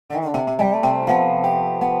I'm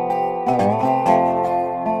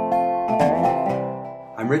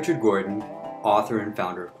Richard Gordon, author and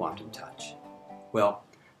founder of Quantum Touch. Well,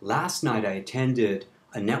 last night I attended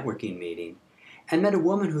a networking meeting and met a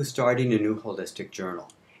woman who's starting a new holistic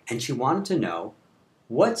journal. And she wanted to know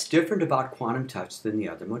what's different about Quantum Touch than the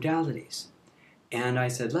other modalities. And I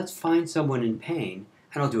said, let's find someone in pain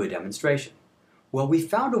and I'll do a demonstration. Well, we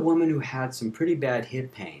found a woman who had some pretty bad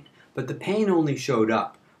hip pain, but the pain only showed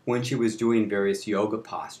up when she was doing various yoga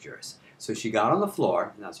postures. So she got on the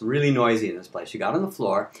floor, and that's really noisy in this place. She got on the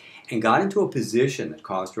floor and got into a position that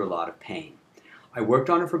caused her a lot of pain. I worked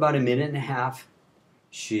on her for about a minute and a half.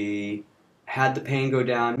 She had the pain go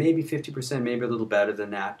down, maybe 50%, maybe a little better than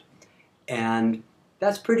that. And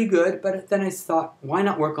that's pretty good, but then I thought, why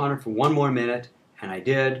not work on her for one more minute? And I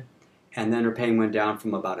did. And then her pain went down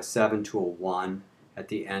from about a 7 to a 1 at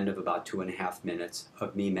the end of about 2.5 minutes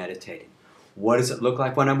of me meditating. What does it look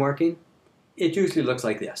like when I'm working? It usually looks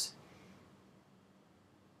like this.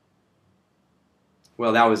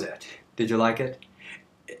 Well, that was it. Did you like it?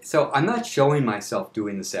 So I'm not showing myself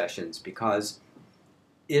doing the sessions because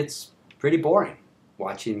it's pretty boring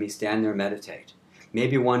watching me stand there and meditate.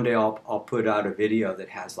 Maybe one day I'll put out a video that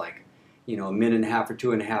has like, a minute and a half or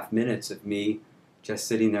 2.5 minutes of me just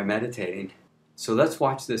sitting there meditating. So let's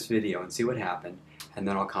watch this video and see what happened, and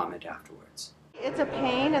then I'll comment afterwards. It's a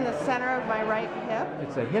pain in the center of my right hip.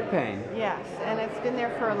 It's a hip pain? Yes, and it's been there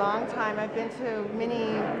for a long time. I've been to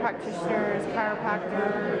many practitioners,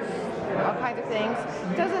 chiropractors, all kinds of things.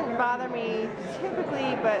 It doesn't bother me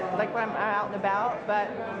typically, but like when I'm out and about, but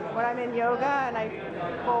when I'm in yoga and I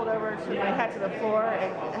fold over to my head to the floor,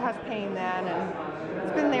 it has pain then, and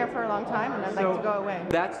it's been there for a long time, and I'd like to go away.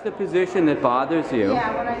 That's the position that bothers you?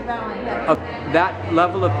 Yeah, when I bow my head. That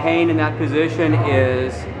level of pain in that position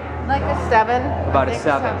is? Like a 7. About a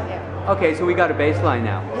 7. Yeah. Okay, so we got a baseline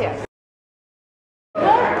now. Yes.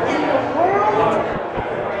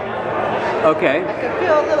 Okay. I can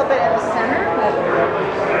feel a little bit in the center, but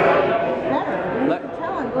better. You can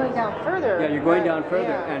tell I'm going down further. Yeah, you're going down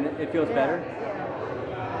further, and it feels better? Yeah.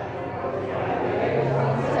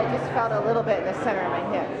 I just felt a little bit in the center of my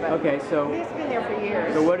hip. But okay, so it's been there for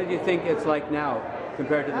years. So what did you think it's like now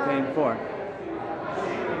compared to the pain before?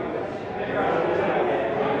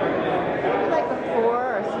 Like a 4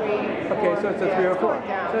 or 3. Okay, so it's a 3 or 4.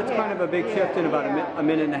 So it's kind of a big shift in about a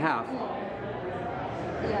minute and a half.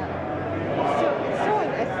 Yeah.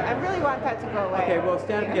 I really want that to go away. Okay, well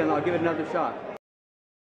stand up again. I'll give it another shot.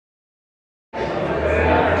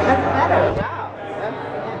 That's better. Wow.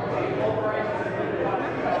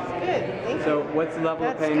 That's good. Thank you. So what's the level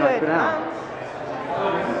of pain like for now?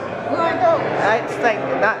 It's like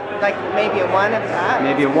not like maybe a 1 of that.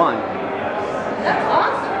 Maybe a 1. That's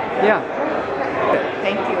awesome. Yeah.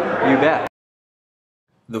 Thank you. You bet.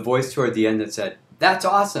 The voice toward the end that said, "That's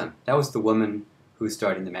awesome." That was the woman who's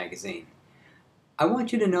starting the magazine. I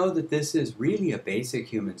want you to know that this is really a basic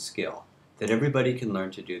human skill, that everybody can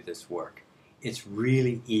learn to do this work. It's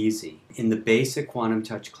really easy. In the basic Quantum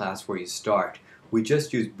Touch class where you start, we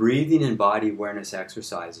just use breathing and body awareness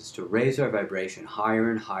exercises to raise our vibration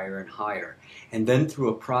higher and higher and higher. And then through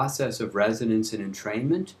a process of resonance and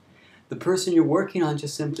entrainment, the person you're working on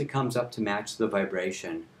just simply comes up to match the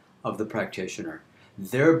vibration of the practitioner.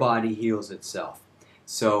 Their body heals itself.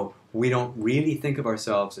 So we don't really think of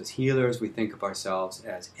ourselves as healers, we think of ourselves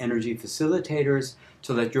as energy facilitators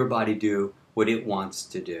to let your body do what it wants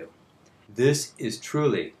to do. This is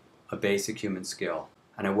truly a basic human skill,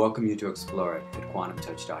 and I welcome you to explore it at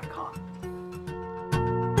quantumtouch.com.